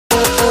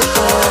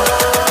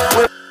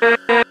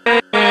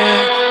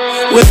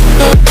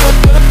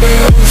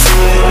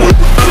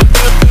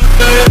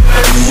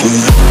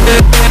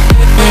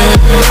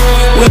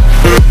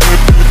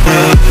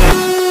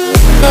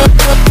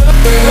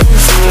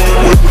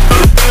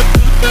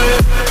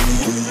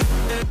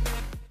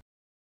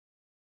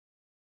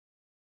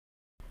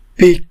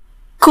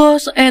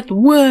Because it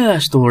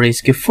was too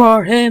risky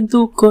for him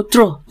to go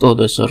through to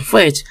the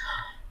surface,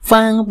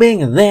 Fang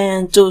Bing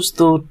then chose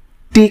to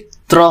dig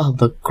through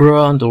the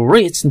ground to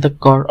reach the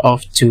core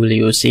of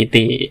Julius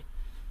City.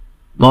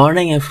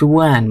 Morning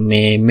everyone,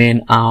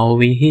 Mimin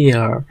Awi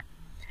here.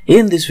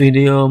 In this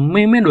video,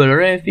 Mimin will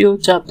review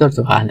chapter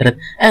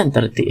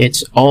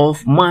 238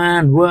 of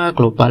Manhua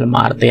Global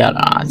Martial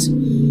Arts.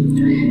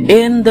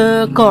 In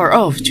the core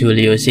of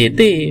Julius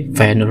City,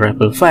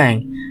 Venerable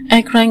Fang,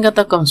 A-rank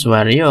Catacombs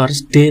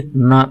warriors did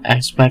not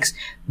expect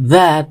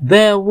that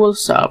they would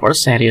suffer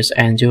serious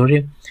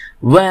injury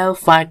while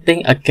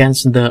fighting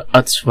against the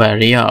Earth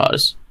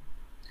warriors.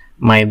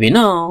 Maybe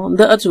now,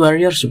 the Earth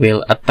warriors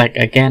will attack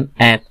again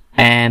at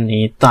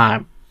any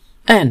time,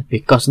 and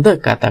because the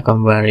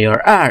Catacomb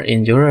warriors are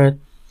injured,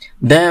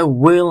 they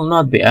will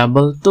not be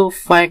able to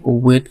fight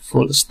with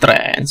full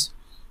strength.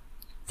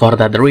 For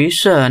that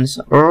reason,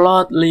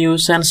 Lord Liu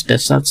Shan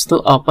decides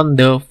to open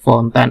the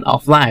Fountain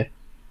of Life,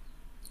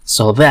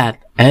 so that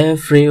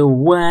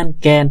everyone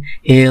can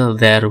heal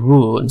their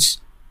wounds.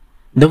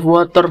 The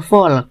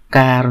waterfall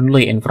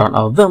currently in front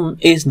of them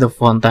is the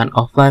Fountain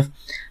of Life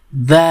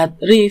that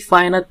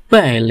refined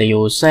by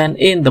Liu Shan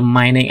in the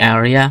mining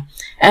area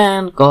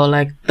and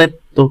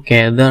collected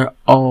together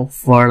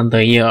over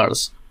the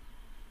years.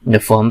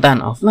 The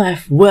Fountain of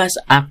Life was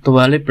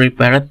actually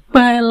prepared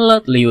by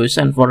Lord Liu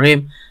Shan for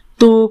him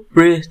to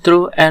breathe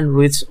through and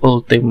reach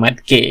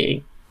Ultimate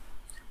King.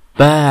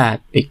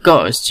 But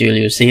because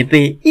Julius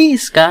City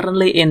is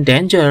currently in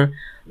danger,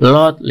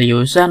 Lord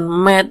Liu Shan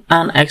made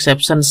an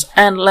exception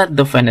and let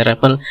the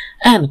Venerable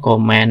and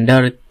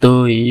Commander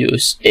to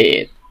use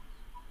it.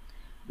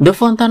 The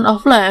Fountain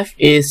of Life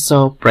is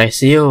so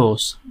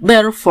precious.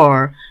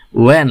 Therefore,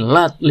 when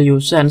Lord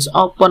Liu Shan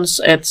opens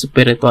its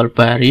spiritual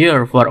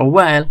barrier for a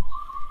while,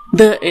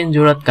 the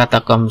injured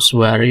Catacombs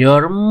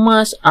warrior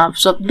must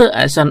absorb the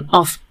essence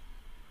of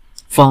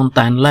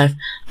Fountain Life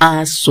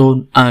as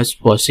soon as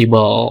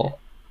possible.